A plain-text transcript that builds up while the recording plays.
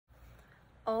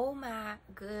Oh my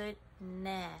goodness.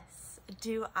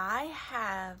 Do I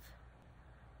have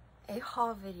a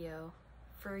haul video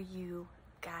for you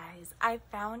guys? I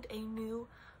found a new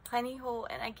honey hole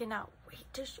and I cannot wait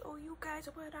to show you guys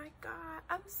what I got.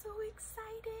 I'm so excited.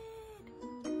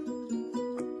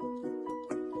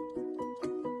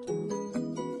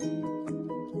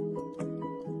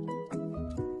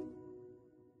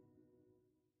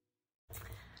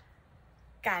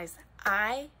 Guys,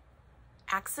 I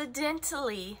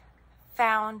accidentally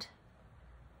found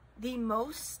the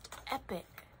most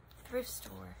epic thrift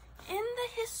store in the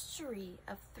history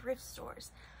of thrift stores.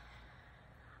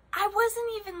 I wasn't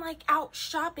even like out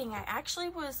shopping. I actually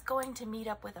was going to meet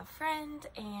up with a friend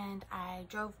and I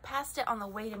drove past it on the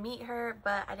way to meet her,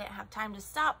 but I didn't have time to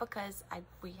stop because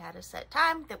we had a set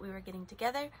time that we were getting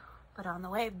together. But on the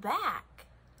way back,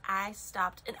 I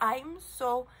stopped and I'm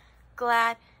so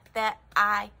glad that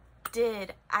I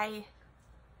did.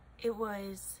 It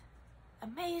was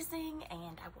amazing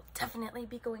and I will definitely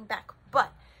be going back.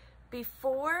 But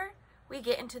before we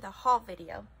get into the haul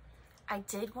video, I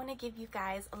did want to give you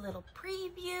guys a little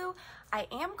preview. I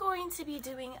am going to be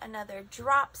doing another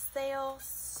drop sale,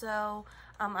 so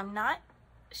I'm not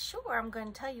sure I'm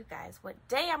going to tell you guys what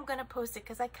day I'm going to post it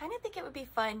because I kind of think it would be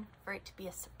fun for it to be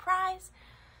a surprise.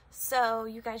 So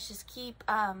you guys just keep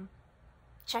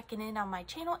checking in on my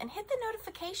channel and hit the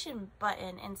notification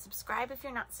button and subscribe if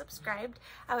you're not subscribed.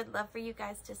 I would love for you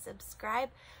guys to subscribe.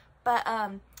 But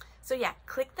so yeah,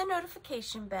 click the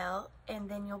notification bell and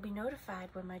then you'll be notified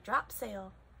when my drop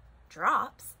sale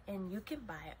drops and you can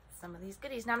buy some of these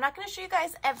goodies. Now I'm not going to show you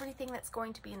guys everything that's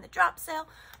going to be in the drop sale,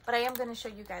 but I am going to show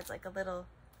you guys like a little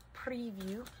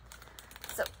preview.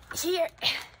 So here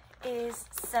is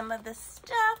some of the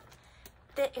stuff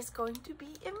that is going to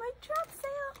be in my drop sale.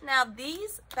 Now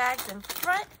these bags in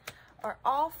front are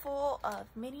all full of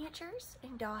miniatures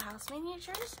and dollhouse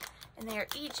miniatures, and they are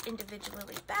each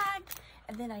individually bagged.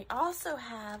 And then I also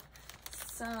have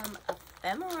some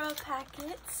ephemera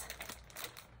packets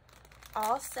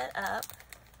all set up.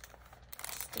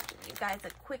 Just to give you guys a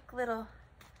quick little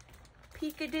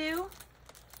peekaboo.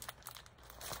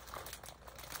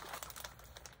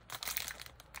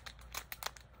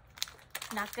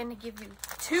 Not going to give you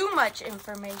too much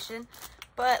information,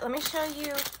 but let me show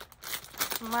you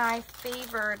my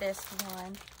favoriteest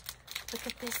one. Look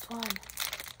at this one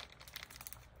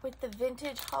with the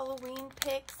vintage Halloween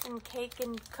picks and cake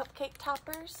and cupcake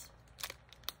toppers.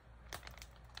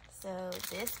 So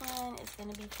this one is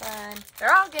going to be fun.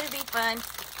 They're all going to be fun,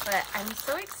 but I'm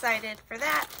so excited for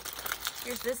that.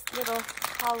 Here's this little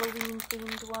Halloween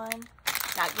themed one.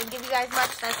 Not going to give you guys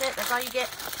much. That's it. That's all you get.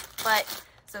 But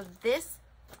so this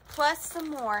plus some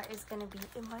more is going to be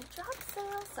in my drop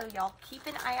sale, so y'all keep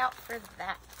an eye out for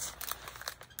that.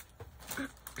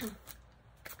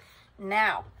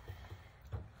 Now,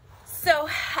 so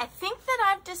I think that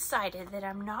I've decided that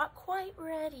I'm not quite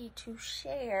ready to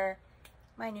share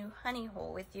my new honey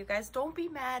hole with you guys. Don't be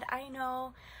mad. I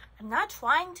know I'm not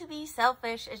trying to be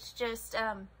selfish. It's just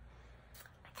I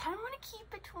kind of want to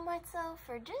keep it to myself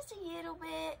for just a little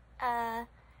bit,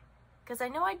 because I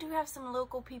know I do have some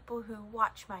local people who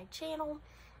watch my channel,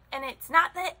 and it's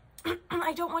not that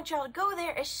I don't want y'all to go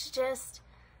there, it's just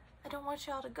I don't want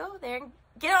y'all to go there and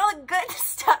get all the good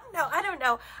stuff. No, I don't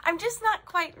know. I'm just not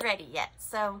quite ready yet,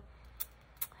 so,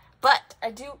 but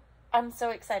I'm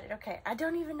so excited. Okay, I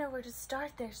don't even know where to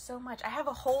start. There's so much. I have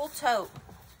a whole tote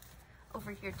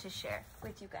over here to share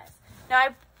with you guys. Now,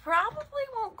 I probably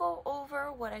won't go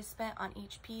over what I spent on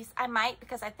each piece. I might,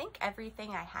 because I think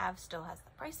everything I have still has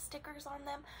the price stickers on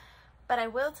them. But I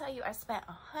will tell you, I spent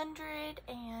 $150.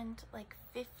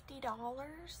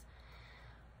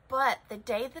 But the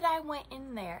day that I went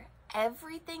in there,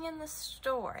 everything in the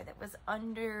store that was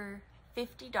under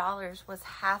 $50 was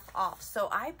half off. So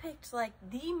I picked like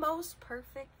the most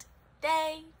perfect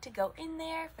day to go in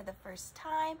there for the first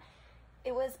time.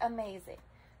 It was amazing.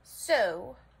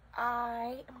 So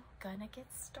I am gonna get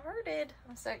started.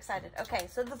 I'm so excited. Okay,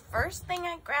 so the first thing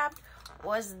I grabbed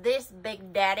was this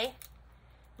big daddy.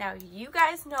 Now you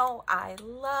guys know I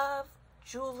love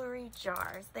jewelry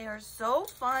jars. They are so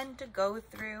fun to go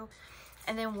through,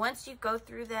 and then once you go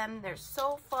through them, they're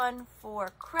so fun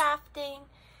for crafting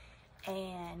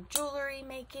and jewelry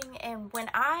making. And when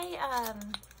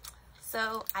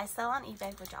so I sell on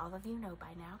eBay, which all of you know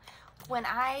by now. When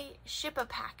I ship a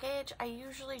package, I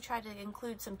usually try to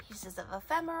include some pieces of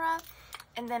ephemera,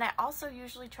 and then I also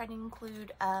usually try to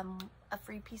include a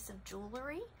free piece of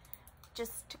jewelry,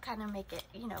 just to kind of make it,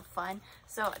 you know, fun.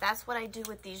 So that's what I do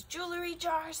with these jewelry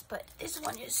jars. But this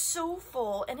one is so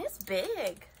full, and it's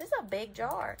big. This is a big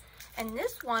jar, and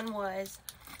this one was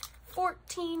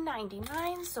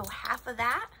 $14.99, so half of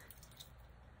that.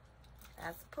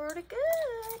 That's pretty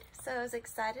good. So I was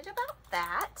excited about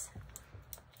that.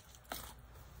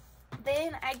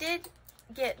 Then I did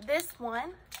get this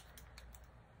one.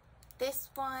 This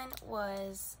one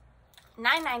was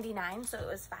 $9.99, so it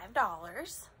was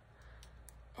 $5.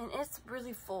 And it's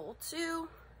really full too.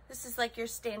 This is like your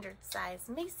standard size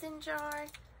mason jar.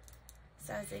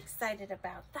 So I was excited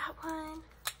about that one.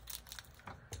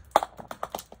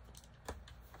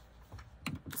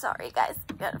 Sorry guys,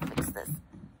 gotta fix this.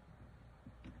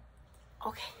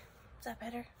 Okay, is that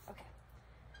better? Okay.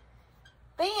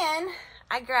 Then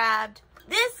I grabbed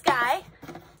this guy.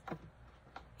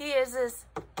 He is this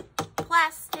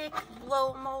plastic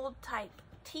blow mold type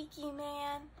tiki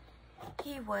man.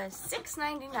 He was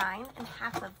 $6.99 and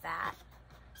half of that.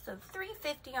 So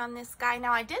 $3.50 on this guy.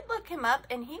 Now I did look him up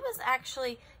and he was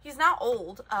actually, he's not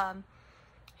old.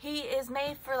 He is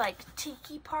made for like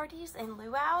tiki parties and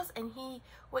luau's, and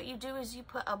what you do is you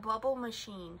put a bubble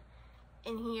machine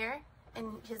in here,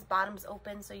 and his bottom's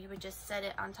open, so you would just set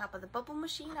it on top of the bubble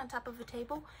machine on top of a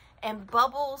table, and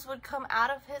bubbles would come out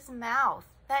of his mouth.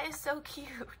 That is so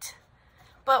cute.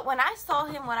 But when I saw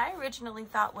him, what I originally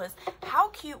thought was, how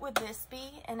cute would this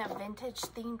be in a vintage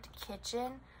themed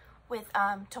kitchen with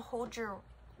to hold your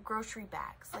grocery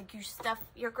bags? Like you stuff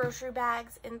your grocery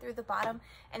bags in through the bottom,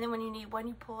 and then when you need one,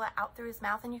 you pull it out through his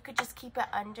mouth, and you could just keep it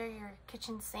under your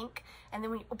kitchen sink. And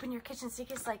then when you open your kitchen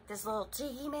sink, it's like this little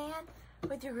tiki man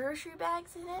with your grocery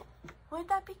bags in it. Wouldn't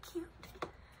that be cute?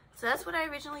 So that's what I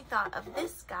originally thought of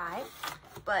this guy.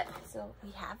 But so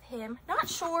we have him. Not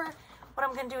sure what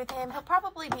I'm gonna do with him. He'll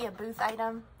probably be a booth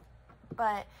item,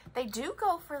 but they do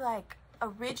go for like,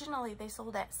 originally they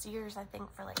sold at Sears, I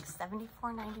think, for like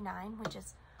 $74.99, which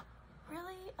is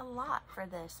really a lot for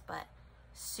this, but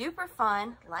super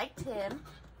fun. Liked him.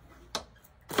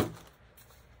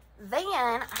 Then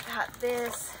I got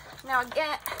this. Now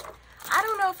again, I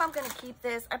don't know if I'm gonna keep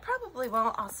this. I probably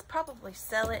won't. I'll probably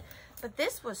sell it, but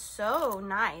this was so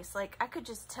nice. Like I could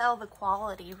just tell the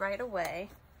quality right away.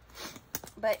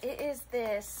 But it is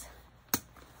this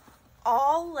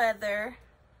all leather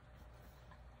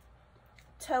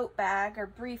tote bag or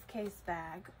briefcase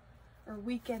bag or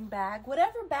weekend bag,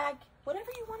 whatever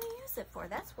you want to use it for.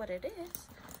 That's what it is.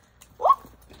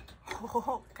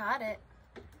 Oh, got it.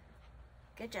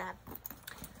 Good job.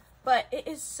 But it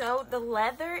is so, the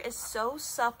leather is so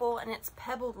supple, and it's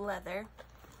pebbled leather,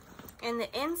 and the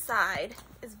inside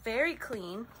is very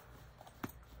clean.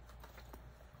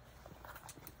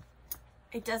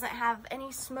 It doesn't have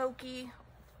any smoky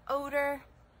odor.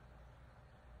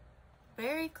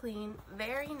 Very clean,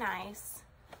 very nice.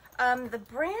 The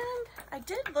brand, I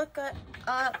did look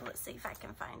up, let's see if I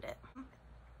can find it.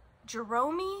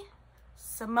 Jerome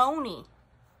Simone.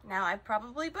 Now, I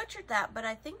probably butchered that, but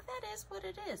I think that is what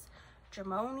it is.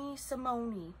 Jerome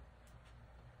Simone.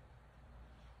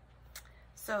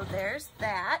 So there's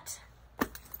that.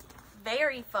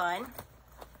 Very fun.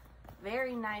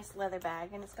 Very nice leather bag,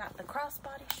 and it's got the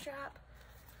crossbody strap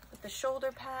with the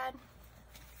shoulder pad.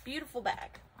 Beautiful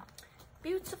bag.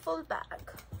 Beautiful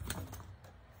bag.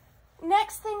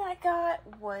 Next thing I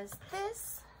got was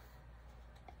this.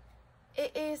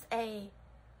 It is a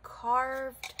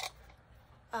carved,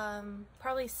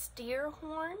 probably steer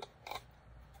horn.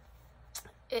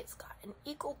 It's got an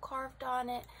eagle carved on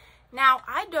it. Now,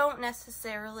 I don't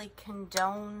necessarily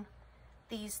condone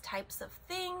these types of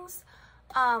things,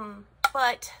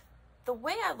 but the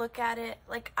way I look at it,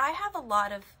 like I have a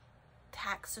lot of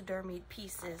taxidermied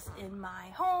pieces in my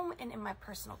home and in my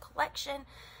personal collection.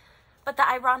 But the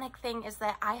ironic thing is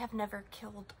that I have never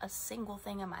killed a single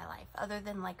thing in my life other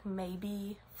than like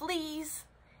maybe fleas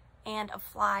and a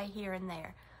fly here and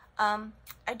there.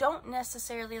 I don't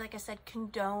necessarily, like I said,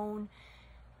 condone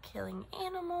killing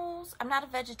animals. I'm not a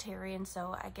vegetarian,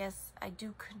 so I guess I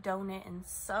do condone it in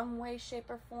some way, shape,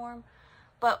 or form.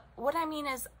 But what I mean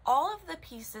is all of the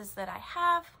pieces that I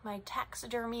have, my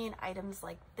taxidermy and items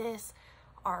like this,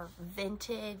 are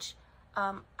vintage.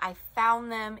 I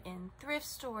found them in thrift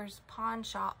stores, pawn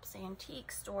shops,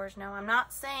 antique stores. Now, I'm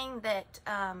not saying that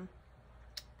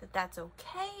that's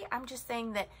okay. I'm just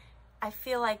saying that I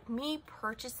feel like me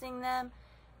purchasing them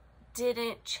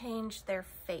didn't change their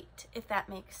fate, if that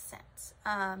makes sense.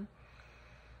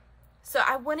 So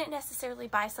I wouldn't necessarily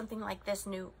buy something like this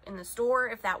new in the store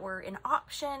if that were an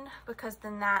option, because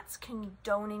then that's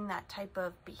condoning that type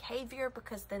of behavior,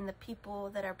 because then the people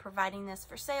that are providing this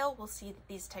for sale will see that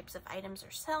these types of items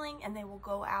are selling, and they will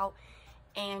go out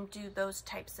and do those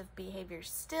types of behaviors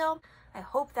still. I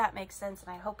hope that makes sense,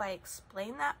 and I hope I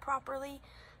explained that properly.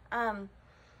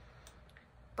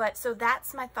 But so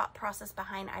that's my thought process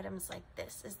behind items like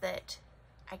this, is that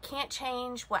I can't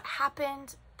change what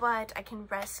happened, but I can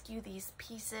rescue these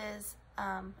pieces,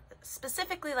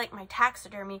 specifically like my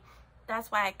taxidermy. That's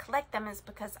why I collect them, is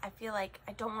because I feel like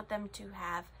I don't want them to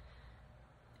have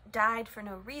died for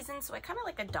no reason. So I kind of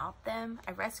like adopt them,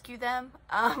 I rescue them,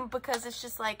 because it's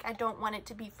just like, I don't want it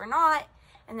to be for naught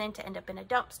and then to end up in a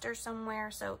dumpster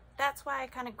somewhere. So that's why I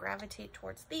kind of gravitate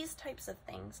towards these types of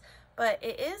things. But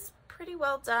it is pretty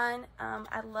well done.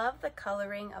 I love the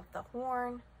coloring of the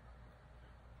horn.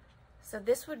 So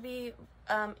this would be,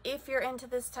 if you're into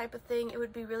this type of thing, it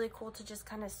would be really cool to just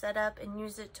kind of set up and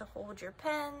use it to hold your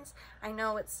pens. I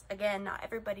know it's, again, not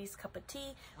everybody's cup of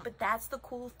tea, but that's the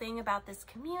cool thing about this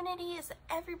community, is that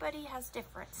everybody has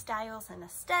different styles and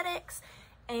aesthetics.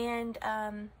 And,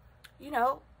 you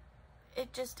know,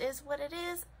 it just is what it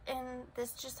is. And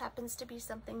this just happens to be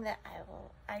something that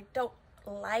I don't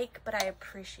like, but I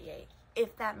appreciate,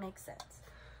 if that makes sense.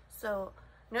 So,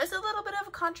 I know it's a little bit of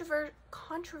a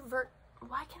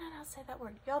why can I not say that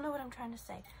word? Y'all know what I'm trying to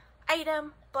say.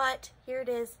 Item, but here it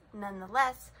is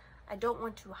nonetheless. I don't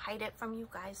want to hide it from you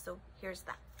guys, so here's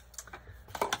that.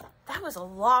 That was a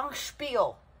long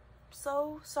spiel.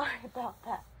 So sorry about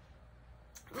that.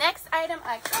 Next item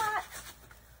I got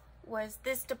was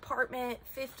this Department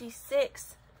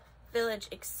 56 Village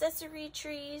accessory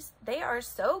trees. They are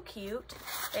so cute.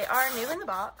 They are new in the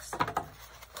box.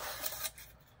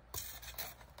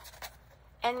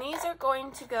 And these are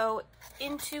going to go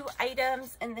into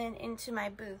items and then into my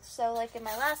booth. So like in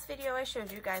my last video, I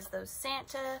showed you guys those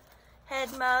Santa head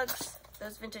mugs,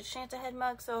 those vintage Santa head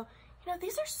mugs. So, you know,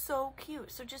 these are so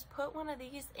cute. So just put one of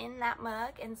these in that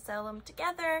mug and sell them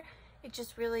together. It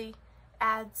just really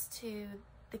adds to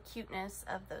the cuteness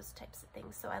of those types of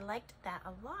things. So I liked that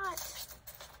a lot.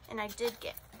 And I did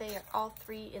get, they are all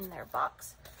three in their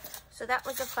box. So that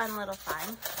was a fun little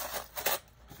find.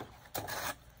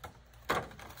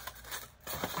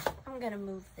 I'm gonna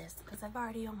move this because I've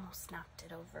already almost knocked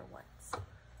it over once.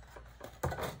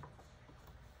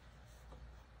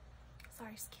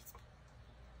 Sorry, excuse me.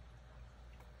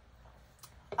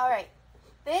 All right,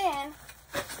 then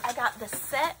I got the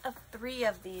set of 3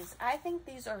 of these. I think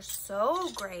these are so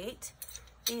great.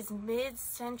 These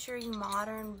mid-century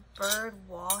modern bird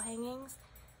wall hangings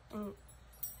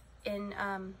in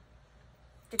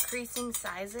decreasing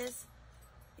sizes.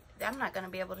 I'm not going to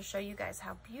be able to show you guys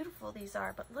how beautiful these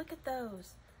are, but look at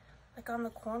those. Like on the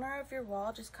corner of your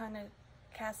wall, just kind of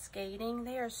cascading.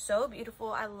 They are so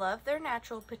beautiful. I love their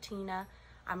natural patina.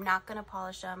 I'm not going to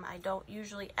polish them. I don't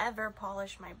usually ever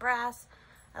polish my brass.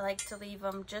 I like to leave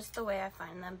them just the way I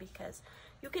find them because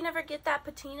you can never get that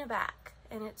patina back.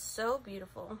 And it's so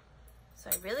beautiful.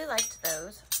 So I really liked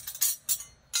those.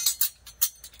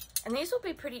 And these will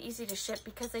be pretty easy to ship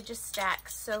because they just stack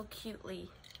so cutely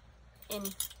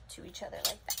into each other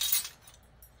like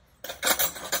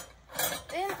that.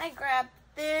 Then I grabbed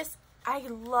this. I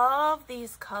love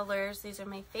these colors. These are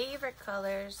my favorite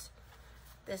colors.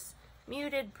 This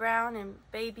muted brown and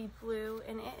baby blue.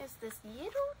 And it is this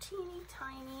little teeny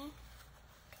tiny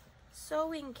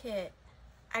sewing kit.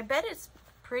 I bet it's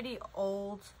pretty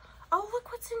old. Oh,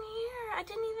 look what's in here. I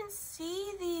didn't even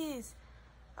see these.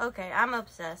 Okay, I'm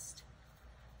obsessed.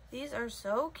 These are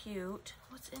so cute.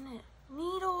 What's in it?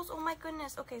 Needles. Oh my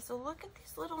goodness. Okay, so look at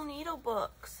these little needle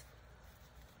books.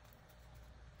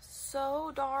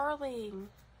 So darling.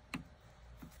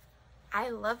 I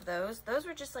love those. Those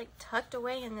were just like tucked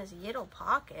away in this little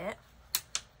pocket.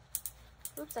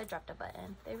 Oops, I dropped a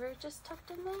button. They were just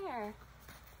tucked in there.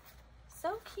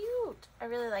 So cute. I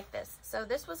really like this. So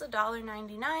this was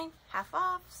 $1.99, half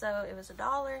off, so it was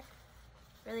 $1.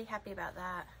 Really happy about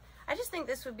that. I just think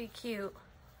this would be cute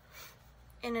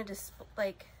in a display,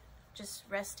 like just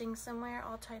resting somewhere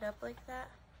all tied up like that.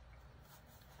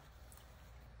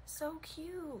 So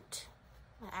cute.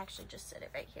 I actually just set it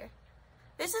right here.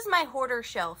 This is my hoarder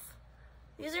shelf.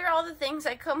 These are all the things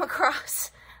I come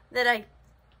across that I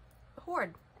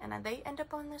hoard, and they end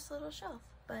up on this little shelf.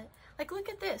 But like, look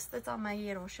at this that's on my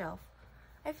little shelf.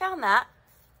 I found that.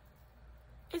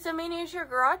 It's a miniature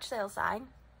garage sale sign,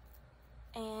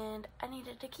 and I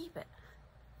needed to keep it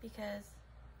because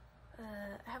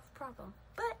I have a problem.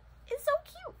 But it's so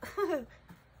cute.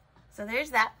 So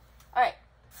there's that. All right.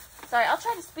 Sorry, I'll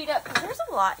try to speed up because there's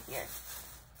a lot here.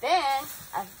 Then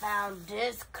I found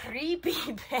this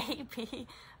creepy baby.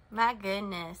 My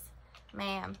goodness.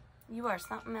 Ma'am, you are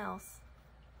something else.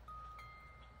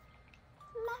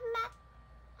 Mama.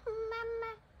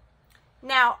 Mama.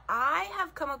 Now, I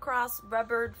have come across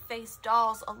rubbered face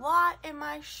dolls a lot in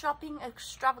my shopping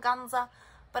extravaganza,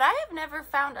 but I have never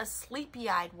found a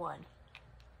sleepy-eyed one.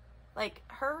 Like,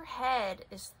 her head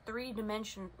is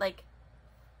 3-dimensional. Like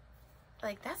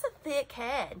that's a thick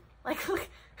head. Like, look,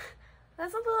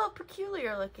 that's a little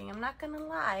peculiar looking, I'm not gonna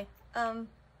lie.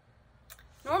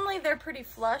 Normally they're pretty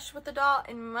flush with the doll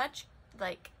and much,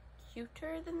 like,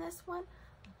 cuter than this one,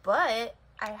 but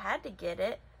I had to get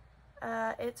it.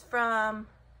 It's from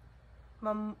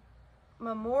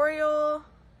Memorial,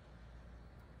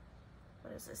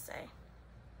 what does this say?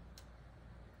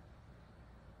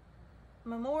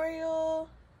 Memorial,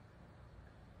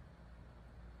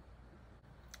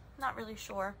 not really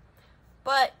sure,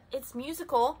 but it's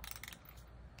musical.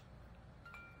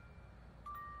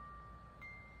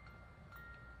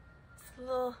 It's a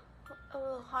little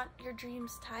haunt your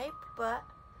dreams type, but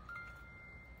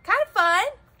kind of fun.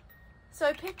 So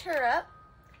I picked her up.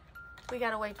 We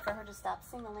gotta wait for her to stop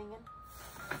sing-a-linging.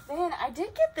 Then I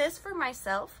did get this for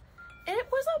myself. It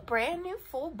was a brand new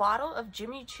full bottle of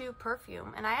Jimmy Choo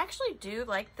perfume, and I actually do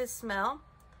like this smell.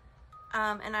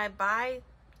 And I buy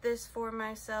this for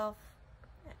myself.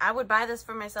 I would buy this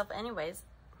for myself anyways,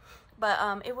 but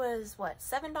it was what,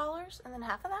 $7 and then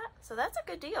half of that, so that's a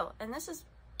good deal. And this is,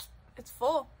 it's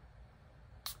full.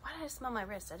 Why did I smell my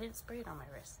wrist? I didn't spray it on my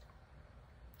wrist.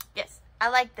 Yes, I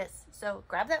like this, so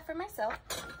grab that for myself.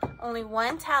 Only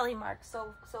one tally mark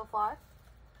so far.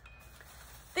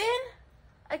 Then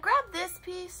I grabbed this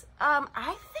piece.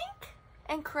 I think,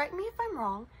 and correct me if I'm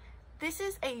wrong, this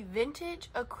is a vintage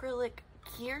acrylic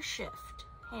gear shift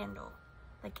handle.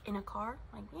 Like in a car,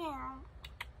 like,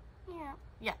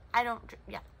 yeah,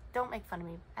 don't make fun of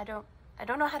me. I don't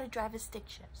know how to drive a stick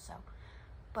shift, so,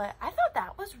 but I thought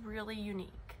that was really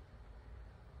unique.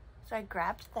 So I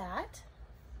grabbed that.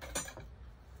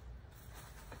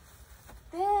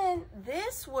 Then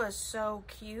this was so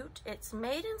cute. It's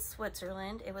made in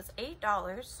Switzerland. It was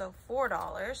 $8, so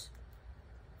 $4.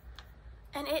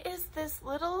 And it is this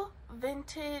little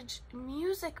vintage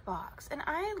music box. And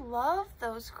I love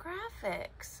those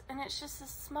graphics. And it's just a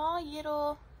small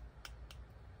little,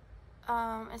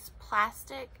 it's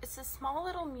plastic. It's a small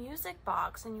little music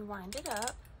box, and you wind it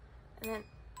up. And then,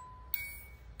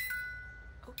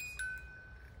 oops.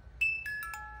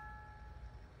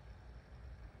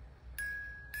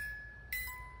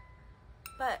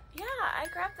 But yeah, I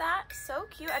grabbed that. So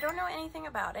cute. I don't know anything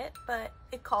about it, but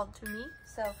it called to me.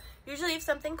 So usually if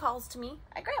something calls to me,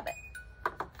 I grab it.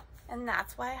 And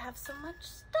that's why I have so much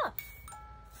stuff,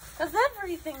 because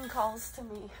everything calls to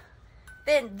me.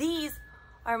 Then these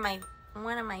are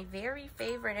one of my very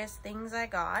favoriteest things I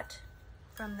got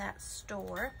from that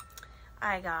store.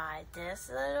 I got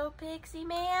this little pixie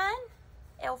man,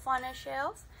 elf on a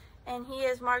shelf, and he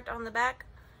is marked on the back,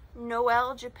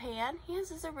 Noel, Japan. He has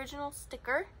his original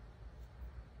sticker,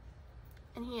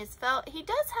 and he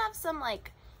does have some,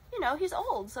 like, you know, he's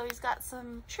old, so he's got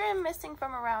some trim missing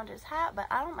from around his hat, but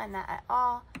I don't mind that at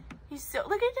all. He's so,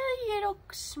 look at that little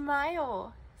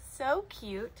smile, so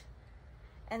cute.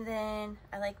 And then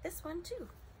I like this one too,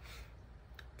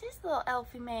 this little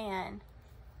elfie man,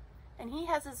 and he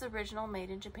has his original Made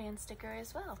in Japan sticker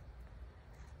as well.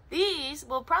 These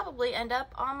will probably end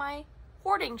up on my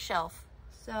hoarding shelf.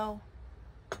 So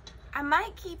I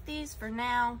might keep these for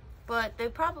now, but they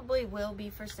probably will be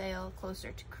for sale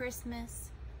closer to Christmas.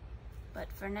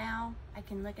 But for now, I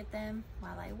can look at them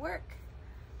while I work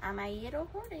on my little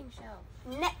hoarding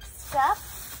shelf. Next up,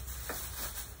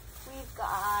 we've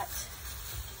got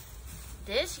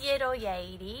this little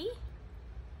lady.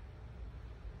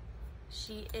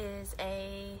 She is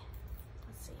a,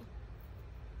 let's see,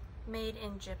 Made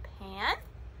in Japan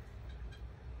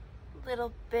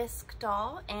little bisque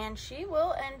doll, and she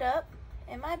will end up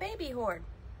in my baby hoard.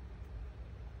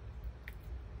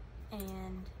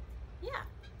 And yeah,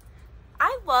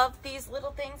 I love these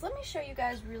little things. Let me show you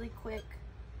guys really quick.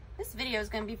 This video is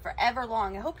going to be forever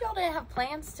long. I hope y'all didn't have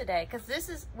plans today, because this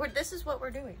is what we're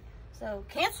doing. So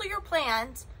cancel your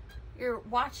plans. You're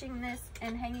watching this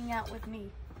and hanging out with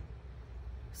me.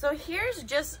 So here's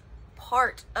just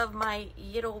part of my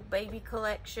little baby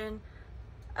collection.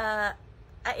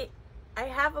 I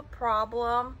have a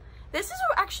problem. This is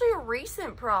actually a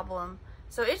recent problem,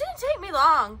 so it didn't take me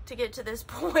long to get to this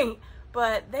point,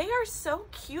 but they are so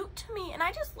cute to me, and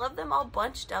I just love them all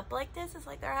bunched up like this. It's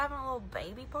like they're having a little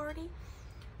baby party.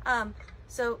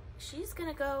 So she's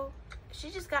gonna go, she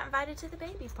just got invited to the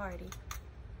baby party.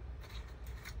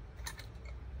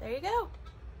 There you go.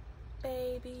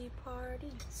 Baby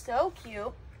party. So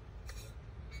cute.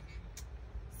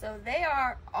 So they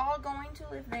are all going to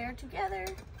live there together.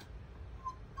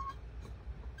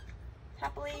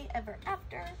 Happily ever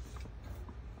after.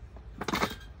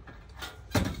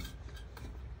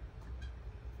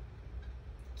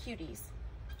 Cuties.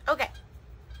 Okay.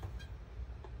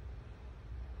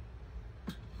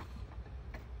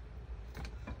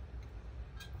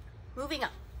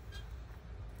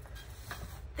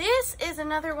 This is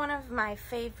another one of my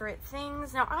favorite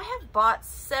things. Now, I have bought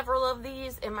several of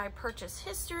these in my purchase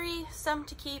history, some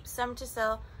to keep, some to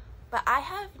sell, but I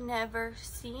have never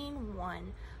seen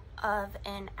one of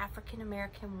an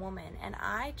African-American woman, and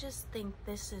I just think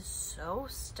this is so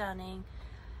stunning.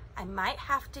 I might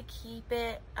have to keep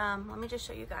it. Let me just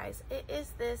show you guys. It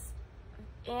is this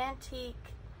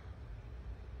antique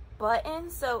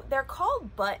button. So they're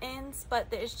called buttons,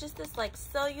 but there's just this like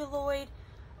celluloid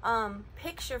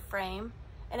picture frame,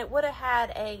 and it would have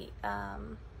had a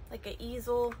like an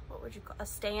easel, what would you call, a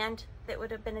stand that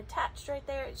would have been attached right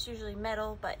there. It's usually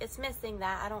metal, but it's missing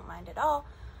that. I don't mind at all.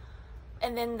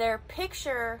 And then their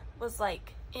picture was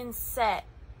like inset,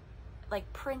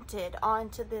 like printed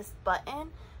onto this button.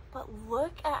 But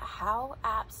look at how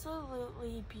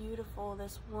absolutely beautiful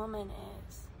this woman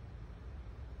is.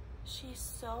 She's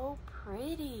so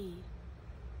pretty.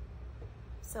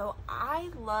 So I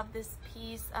love this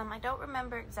piece. I don't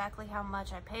remember exactly how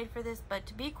much I paid for this, but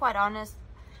to be quite honest,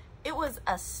 it was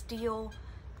a steal.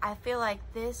 I feel like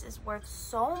this is worth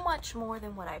so much more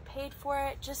than what I paid for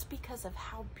it, just because of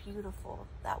how beautiful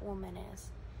that woman is.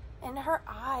 And her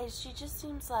eyes, she just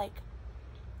seems like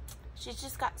she's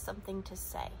just got something to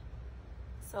say.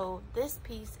 So this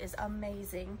piece is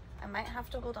amazing. I might have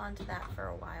to hold on to that for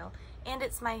a while. And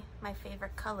it's my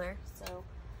favorite color, so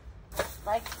I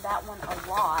like that one a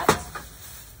lot.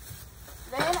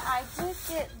 Then I did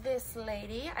get this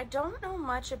lady. I don't know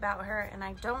much about her, and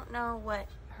I don't know what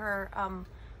her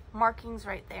markings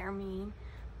right there mean,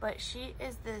 but she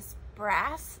is this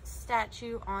brass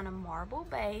statue on a marble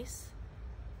base.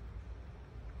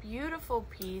 Beautiful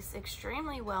piece,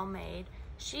 extremely well made.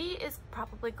 She is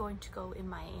probably going to go in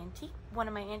my one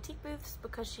of my antique booths,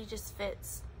 because she just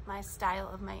fits my style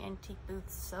of my antique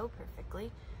booths so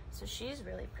perfectly. So she's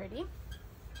really pretty.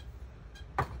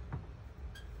 And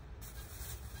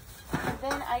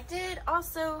then I did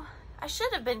also, I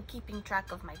should have been keeping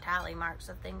track of my tally marks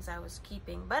of things I was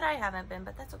keeping, but I haven't been,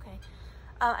 but that's okay.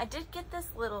 I did get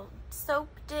this little soap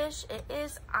dish. It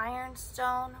is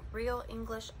ironstone, real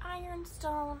English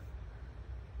ironstone.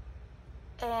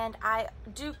 And I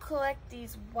do collect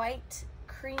these white,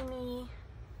 creamy,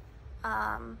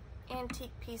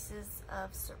 antique pieces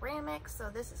of ceramic. So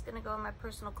this is going to go in my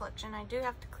personal collection. I do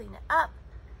have to clean it up,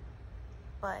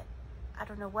 but I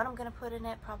don't know what I'm going to put in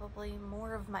it. Probably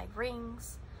more of my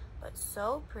rings, but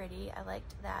so pretty. I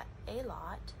liked that a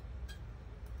lot.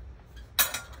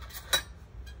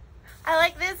 I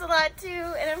like this a lot too,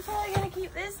 and I'm probably going to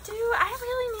keep this too. I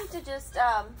really need to just,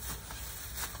 I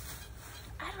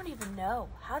don't even know.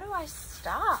 How do I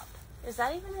stop? Is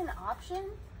that even an option?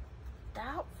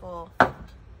 Doubtful.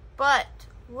 But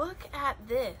look at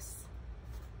this.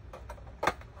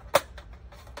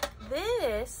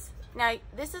 Now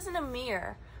this isn't a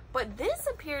mirror, but this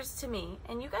appears to me,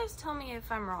 and you guys tell me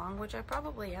if I'm wrong, which I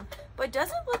probably am, but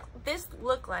doesn't this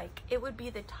look like it would be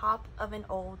the top of an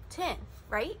old tin,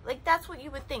 right? Like that's what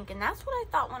you would think, and that's what I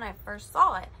thought when I first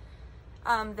saw it.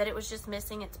 That it was just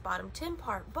missing its bottom tin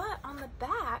part, but on the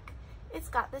back it's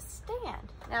got this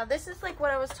stand. Now this is like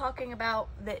what I was talking about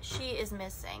that she is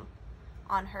missing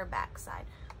on her back side,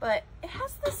 but it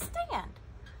has this stand.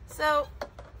 So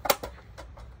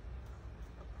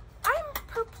I'm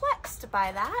perplexed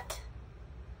by that.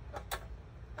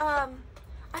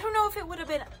 I don't know if it would have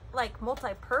been like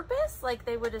multi-purpose, like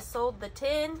they would have sold the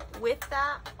tin with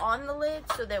that on the lid,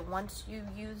 so that once you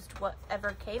used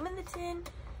whatever came in the tin,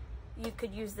 you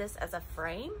could use this as a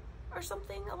frame or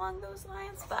something along those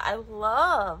lines. But I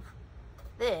love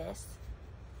this.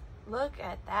 Look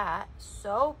at that.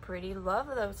 So pretty. Love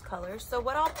those colors. So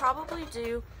what I'll probably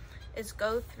do is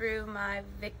go through my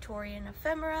Victorian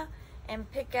ephemera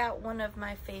and pick out one of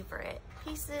my favorite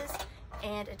pieces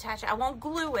and attach it. I won't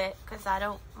glue it because I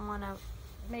don't want to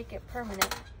make it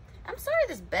permanent. I'm sorry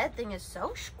this bed thing is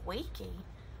so squeaky.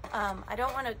 I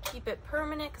don't want to keep it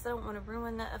permanent because I don't want to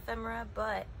ruin the ephemera,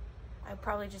 but I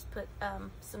probably just put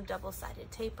some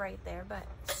double-sided tape right there. But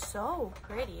so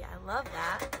pretty. I love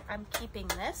that. I'm keeping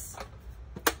this.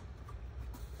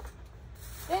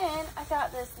 Then I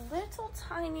got this little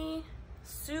tiny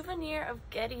souvenir of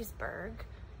Gettysburg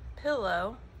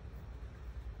pillow.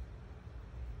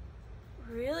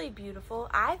 Really beautiful.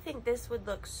 I think this would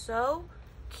look so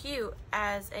cute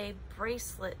as a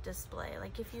bracelet display.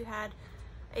 Like if you had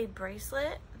a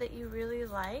bracelet that you really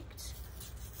liked,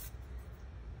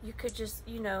 you could just,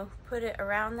 you know, put it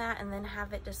around that and then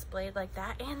have it displayed like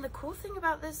that. And the cool thing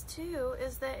about this too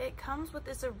is that it comes with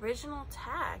this original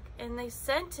tag, and they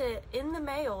sent it in the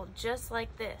mail just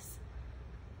like this.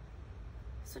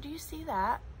 So do you see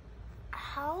that?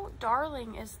 How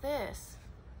darling is this?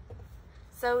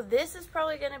 So this is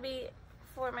probably going to be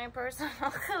for my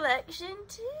personal collection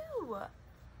too.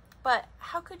 But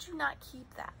how could you not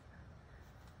keep that?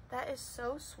 That is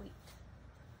so sweet.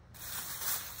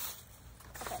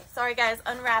 Okay, sorry guys,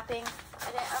 unwrapping. I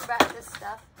didn't unwrap this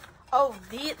stuff. Oh,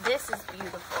 this is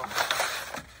beautiful.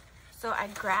 So I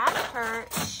grabbed her.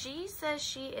 She says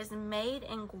she is made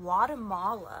in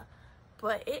Guatemala,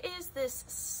 but it is this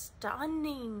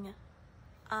stunning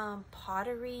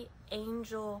pottery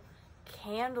angel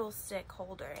candlestick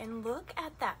holder. And look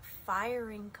at that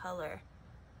firing color.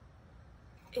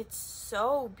 It's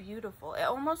so beautiful. It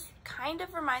almost kind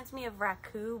of reminds me of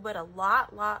raku, but a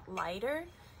lot lighter.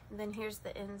 And then here's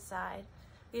the inside.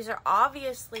 These are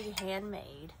obviously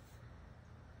handmade.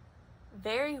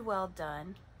 Very well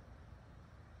done.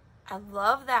 I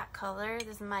love that color.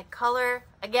 This is my color.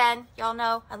 Again, y'all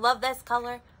know I love this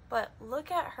color. But look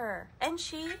at her. And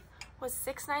she was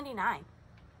 $6.99.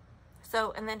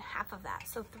 So, and then half of that.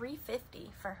 So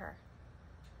 $3.50 for her.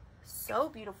 So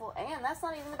beautiful. And that's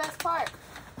not even the best part.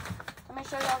 Let me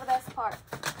show y'all the best part.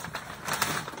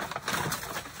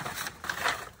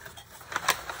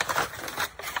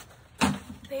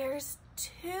 There's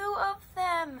 2 of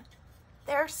them.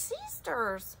 They're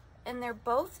sisters. And they're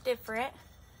both different,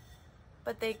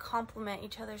 but they complement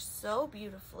each other so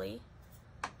beautifully.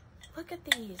 Look at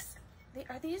these.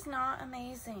 Are these not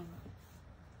amazing?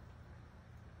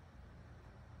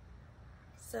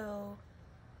 So,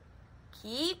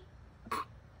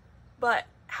 but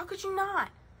how could you not?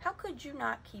 How could you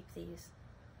not keep these?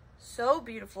 So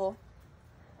beautiful.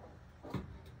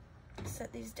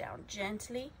 Set these down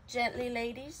gently. Gently,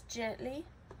 ladies, gently.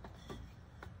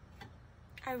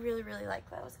 I really like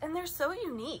those. And they're so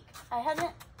unique. I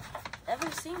haven't ever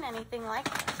seen anything like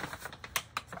it.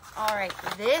 All right,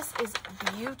 this is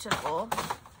beautiful.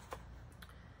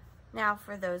 Now,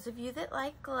 for those of you that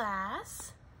like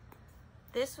glass,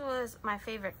 this was my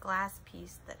favorite glass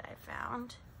piece that I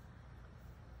found.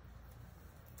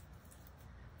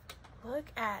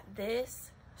 Look at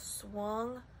this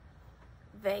swung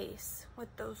vase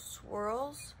with those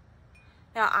swirls.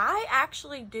 Now, I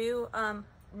actually do,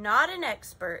 not an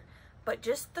expert, but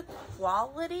just the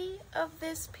quality of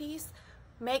this piece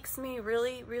makes me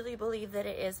really believe that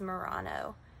it is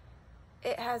Murano.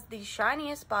 It has the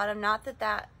shiniest bottom, not that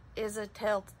that is a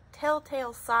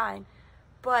telltale sign,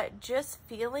 but just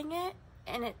feeling it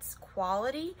and its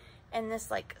quality and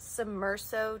this like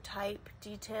submerso type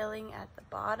detailing at the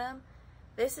bottom.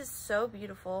 This is so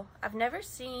beautiful. I've never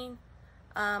seen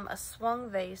a swung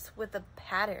vase with a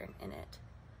pattern in it.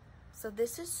 So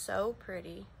this is so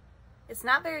pretty. It's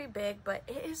not very big, but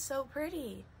it is so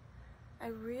pretty. I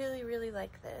really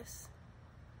like this.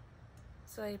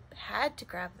 So I had to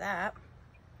grab that.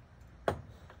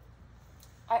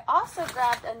 I also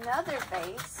grabbed another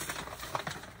vase.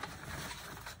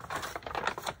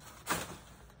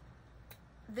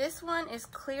 This one is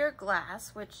clear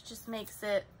glass, which just makes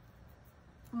it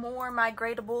more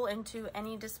migratable into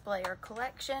any display or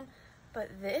collection. But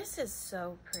this is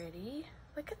so pretty.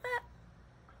 Look at that.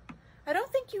 I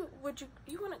don't think you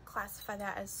wouldn't classify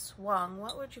that as swung.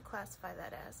 What would you classify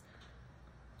that as?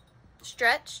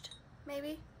 Stretched,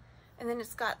 maybe? And then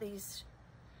it's got these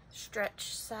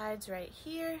stretched sides right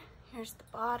here. Here's the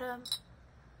bottom.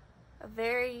 A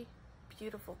very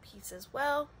beautiful piece as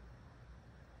well.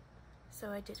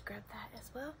 So I did grab that as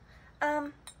well.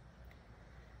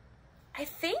 I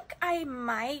think I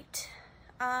might,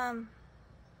 now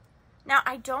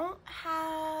I don't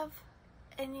have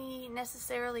any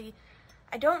necessarily,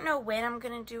 I don't know when I'm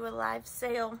going to do a live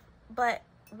sale, but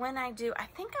when I do, I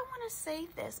think I want to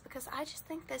save this because I just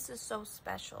think this is so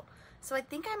special. So I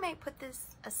think I might put this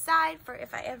aside for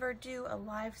if I ever do a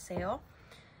live sale.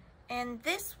 And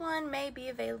this one may be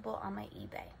available on my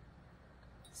eBay.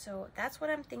 So that's what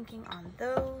I'm thinking on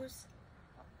those.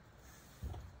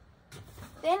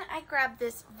 Then I grabbed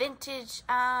this vintage,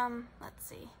 let's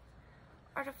see,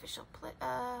 artificial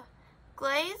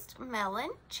glazed melon,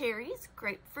 cherries,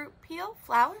 grapefruit peel,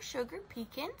 flour, sugar,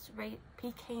 pecans,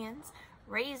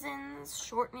 raisins,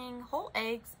 shortening, whole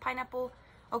eggs, pineapple.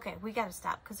 Okay, we gotta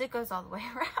stop because it goes all the way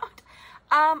around.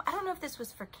 I don't know if this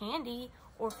was for candy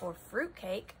or for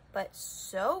fruitcake, but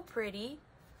so pretty.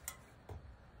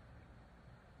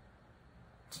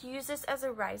 To use this as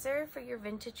a riser for your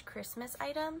vintage Christmas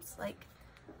items, like,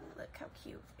 look how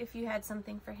cute. If you had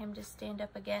something for him to stand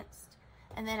up against.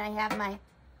 And then I have my,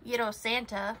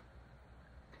 Santa.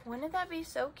 Wouldn't that be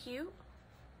so cute?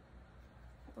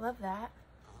 Love that.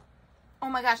 Oh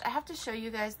my gosh, I have to show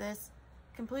you guys this.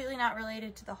 Completely not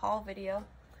related to the haul video.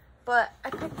 But I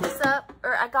picked this up,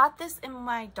 or I got this in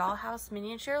my dollhouse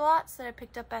miniature lots that I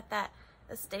picked up at that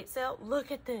estate sale.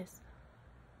 Look at this.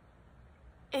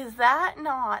 Is that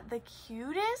not the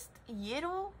cutest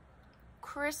little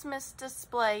Christmas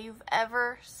display you've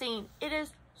ever seen? It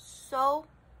is so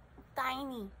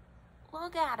tiny.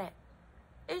 Look at it.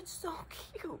 It's so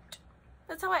cute.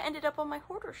 That's how I ended up on my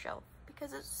hoarder shelf,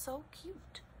 because it's so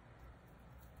cute.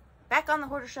 Back on the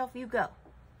hoarder shelf you go.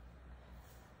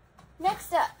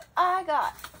 Next up, I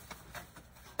got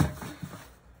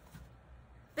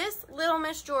this Little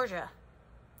Miss Georgia.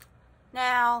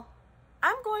 Now,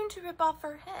 I'm going to rip off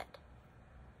her head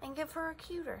and give her a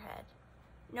cuter head.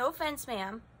 No offense,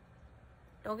 ma'am.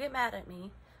 Don't get mad at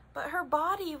me. But her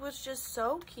body was just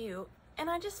so cute, and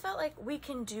I just felt like we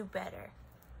can do better.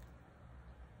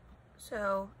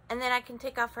 So, and then I can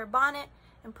take off her bonnet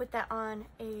and put that on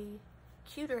a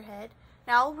cuter head.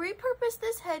 Now, I'll repurpose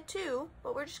this head too,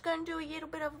 but we're just going to do a little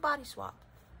bit of a body swap.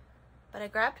 But I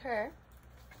grabbed her.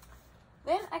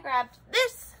 Then I grabbed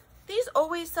this. These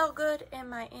always sell good in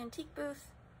my antique booth.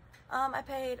 I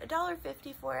paid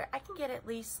 $1.50 for it. I can get at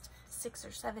least $6 or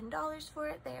 $7 for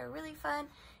it. They are really fun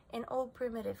in old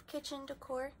primitive kitchen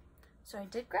decor. So I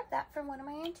did grab that from one of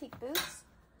my antique booths.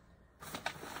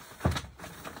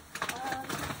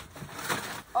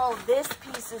 Oh, this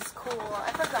piece is cool.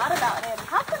 I forgot about him.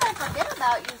 How could I forget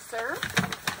about you, sir?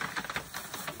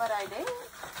 But I did.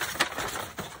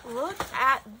 Look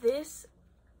at this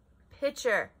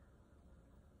picture.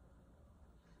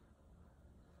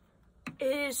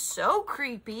 It is so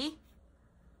creepy,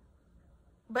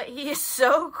 but he is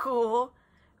so cool.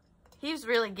 He's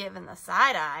really giving the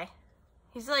side eye.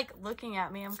 He's like looking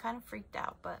at me. I'm kind of freaked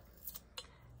out, but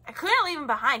I couldn't leave him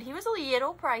behind. He was a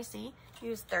little pricey. He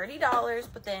was $30,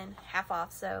 but then half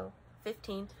off, so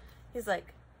 $15. He's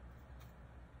like,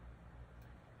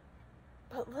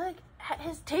 but look at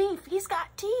his teeth. He's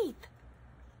got teeth.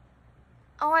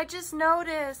 Oh, I just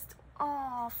noticed.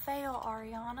 Oh, fail,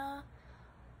 Ariana.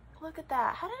 Look at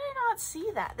that. How did I not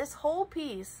see that? This whole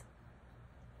piece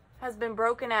has been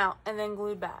broken out and then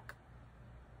glued back.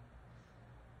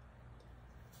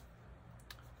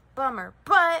 Bummer,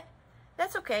 but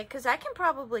that's okay, because I can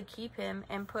probably keep him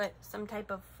and put some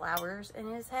type of flowers in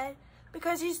his head,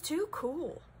 because he's too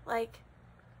cool. Like,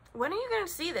 when are you going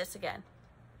to see this again?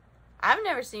 I've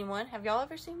never seen one. Have y'all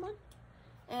ever seen one?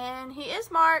 And he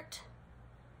is marked.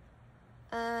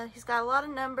 He's got a lot of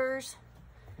numbers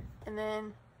and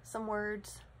then some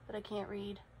words that I can't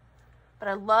read. But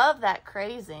I love that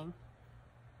crazing.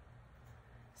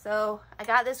 So I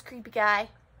got this creepy guy.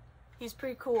 He's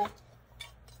pretty cool.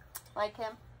 Like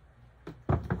him.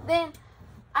 Then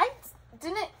I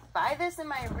didn't buy this in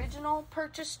my original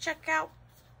purchase checkout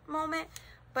moment,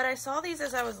 but I saw these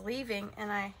as I was leaving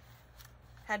and I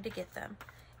had to get them.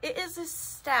 It is a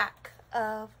stack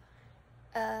of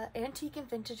antique and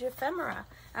vintage ephemera.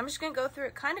 I'm just going to go through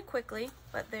it kind of quickly,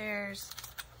 but there's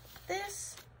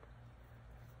this.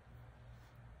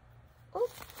 Oop.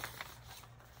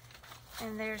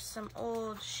 And there's some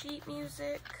old sheet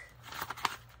music.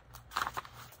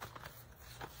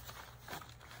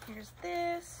 Here's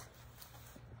this.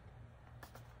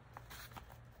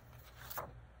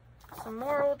 Some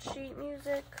more old sheet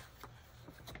music.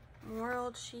 More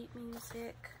old sheet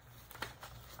music.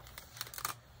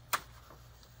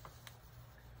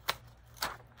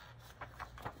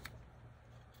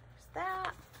 There's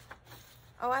that.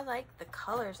 Oh, I like the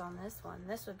colors on this one.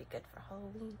 This would be good for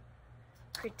Halloween.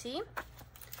 Pretty.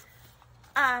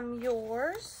 I'm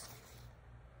yours.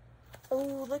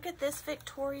 Oh, look at this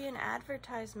Victorian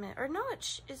advertisement. Or no,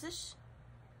 is this?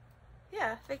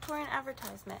 Yeah, Victorian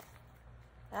advertisement.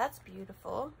 That's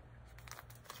beautiful.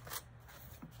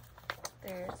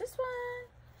 There's this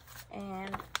one.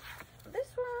 And this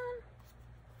one.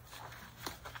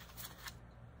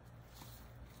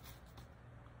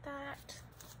 That.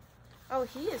 Oh,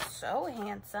 he is so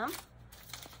handsome.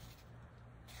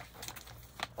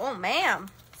 Oh, ma'am.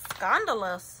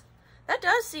 Scandalous. That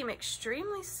does seem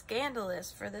extremely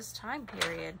scandalous for this time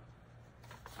period.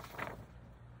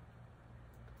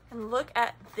 And look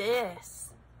at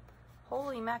this.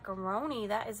 Holy macaroni,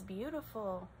 that is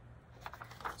beautiful.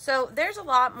 So there's a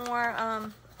lot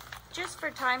more, just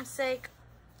for time's sake.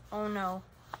 Oh no.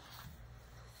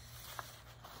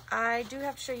 I do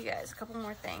have to show you guys a couple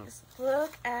more things.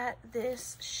 Look at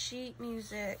this sheet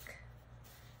music.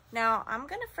 Now, I'm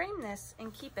going to frame this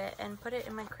and keep it and put it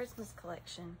in my Christmas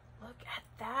collection. Look at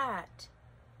that.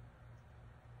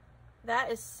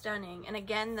 That is stunning. And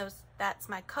again, that's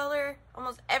my color.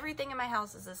 Almost everything in my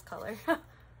house is this color.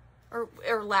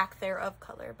 or lack thereof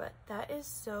color. But that is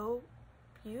so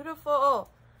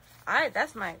beautiful.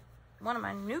 That's one of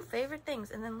my new favorite things.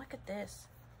 And then look at this.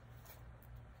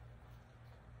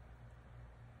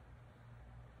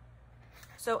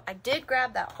 So I did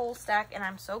grab that whole stack, and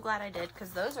I'm so glad I did, because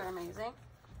those are amazing.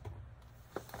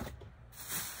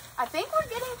 I think we're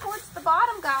getting towards the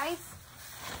bottom, guys.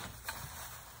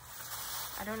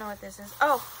 I don't know what this is.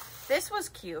 Oh, this was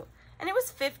cute. And it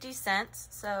was 50 cents,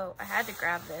 so I had to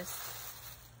grab this.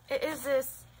 It is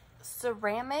this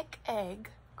ceramic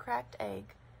egg, cracked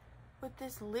egg, with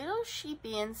this little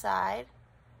sheepy inside.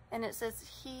 And it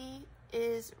says, "He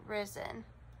is risen."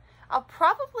 I'll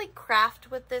probably craft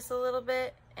with this a little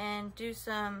bit and do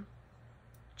some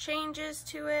changes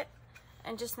to it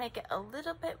and just make it a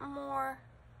little bit more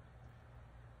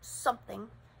something.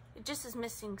 It just is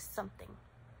missing something,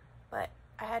 but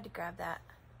I had to grab that.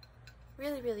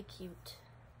 Really, really cute.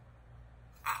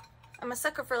 I'm a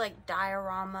sucker for like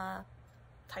diorama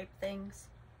type things.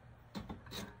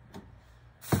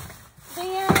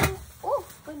 Then, oh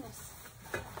goodness.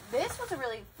 This was a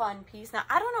really fun piece. Now,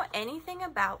 I don't know anything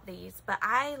about these, but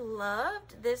I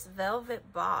loved this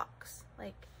velvet box.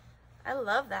 Like, I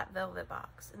love that velvet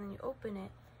box. And then you open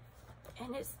it,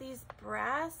 and it's these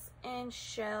brass and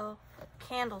shell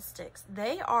candlesticks.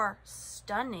 They are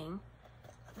stunning.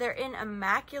 They're in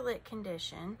immaculate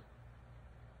condition.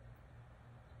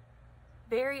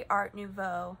 Very Art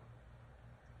Nouveau.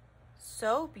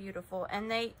 So beautiful.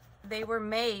 And they were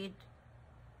made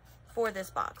for this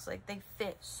box. Like, they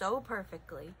fit so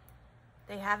perfectly.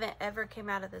 They haven't ever came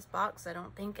out of this box, I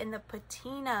don't think. And the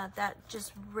patina, that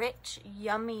just rich,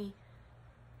 yummy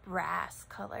brass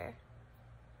color.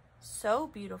 So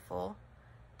beautiful.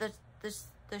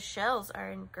 The shells are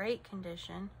in great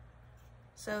condition.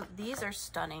 So these are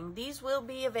stunning. These will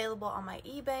be available on my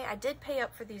eBay. I did pay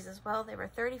up for these as well. They were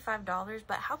 $35,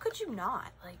 but how could you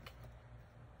not? Like,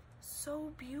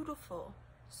 so beautiful.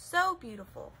 So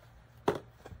beautiful.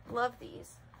 Love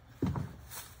these.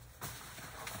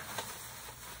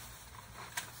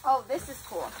 Oh, this is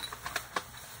cool.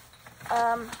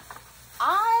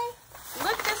 I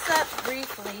looked this up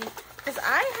briefly because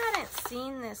I hadn't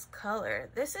seen this color.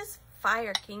 This is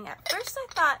Fire King. At first I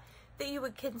thought that you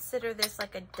would consider this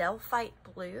like a Delphite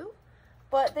blue,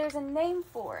 but there's a name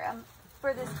for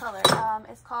this color.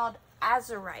 It's called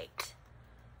Azurite.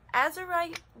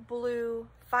 Azurite Blue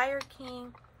Fire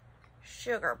King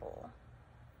Sugar Bowl.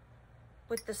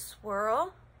 With the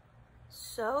swirl.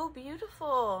 So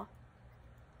beautiful.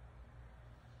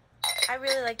 I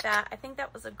really like that. I think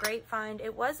that was a great find.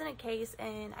 It was in a case,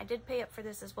 and I did pay up for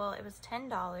this as well. It was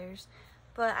 $10,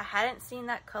 but I hadn't seen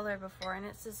that color before, and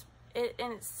it's just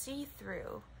it's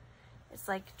see-through. It's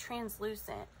like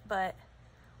translucent, but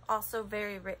also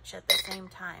very rich at the same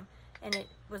time. And it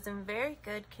was in very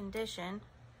good condition,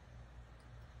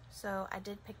 so I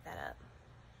did pick that up.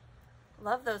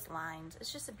 Love those lines.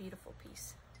 It's just a beautiful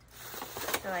piece.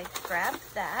 So I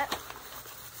grabbed that.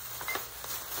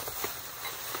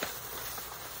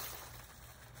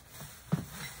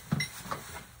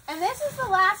 And this is the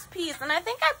last piece. And I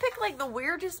think I picked like the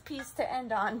weirdest piece to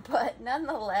end on, but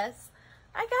nonetheless,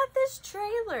 I got this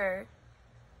trailer.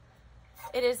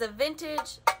 It is a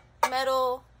vintage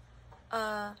metal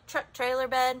truck trailer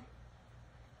bed.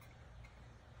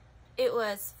 It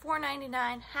was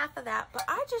 $4.99, half of that, but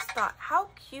I just thought, how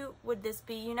cute would this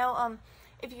be? You know,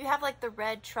 if you have like the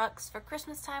red trucks for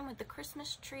Christmas time with the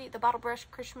Christmas tree, the bottle brush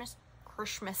Christmas,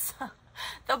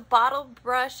 the bottle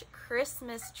brush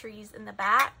Christmas trees in the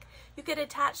back, you could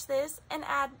attach this and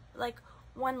add like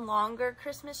one longer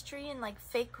Christmas tree and like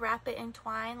fake wrap it in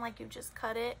twine like you just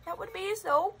cut it. That would be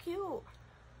so cute.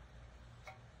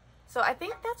 So I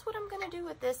think that's what I'm going to do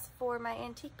with this for my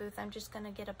antique booth. I'm just going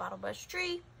to get a bottle brush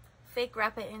tree, fake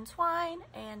wrap it in twine,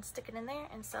 and stick it in there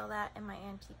and sell that in my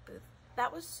antique booth.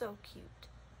 That was so cute.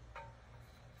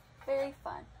 Very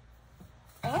fun.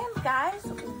 And guys,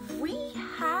 we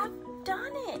have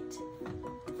done it.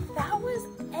 That was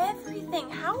everything.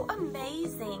 How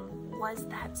amazing was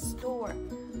that store?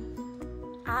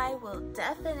 I will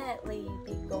definitely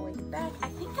be going back. I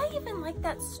think I even like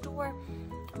that store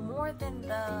more than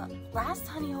the last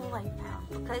honey hole I found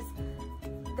because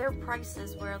their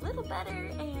prices were a little better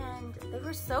and they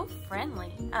were so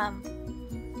friendly.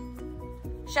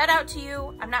 Shout out to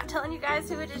you. I'm not telling you guys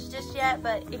who it is just yet,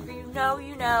 but if you know,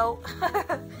 you know.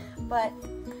 But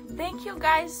thank you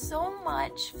guys so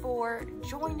much for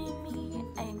joining me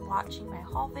and watching my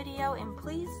haul video, and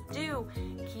please do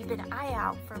keep an eye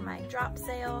out for my drop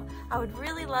sale. I would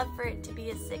really love for it to be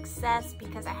a success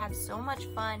because I had so much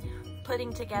fun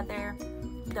putting together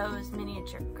those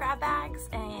miniature grab bags,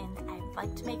 and I'd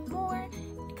like to make more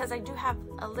because I do have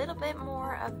a little bit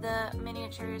more of the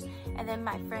miniatures, and then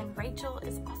my friend Rachel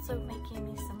is also making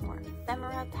me some more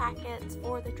ephemera packets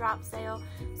for the drop sale,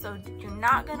 so you're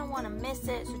not going to want to miss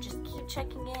it. So just keep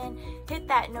checking in, hit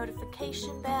that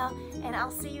notification bell, and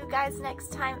I'll see you guys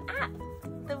next time at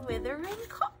The Withering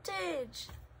Cottage.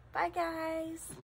 Bye guys.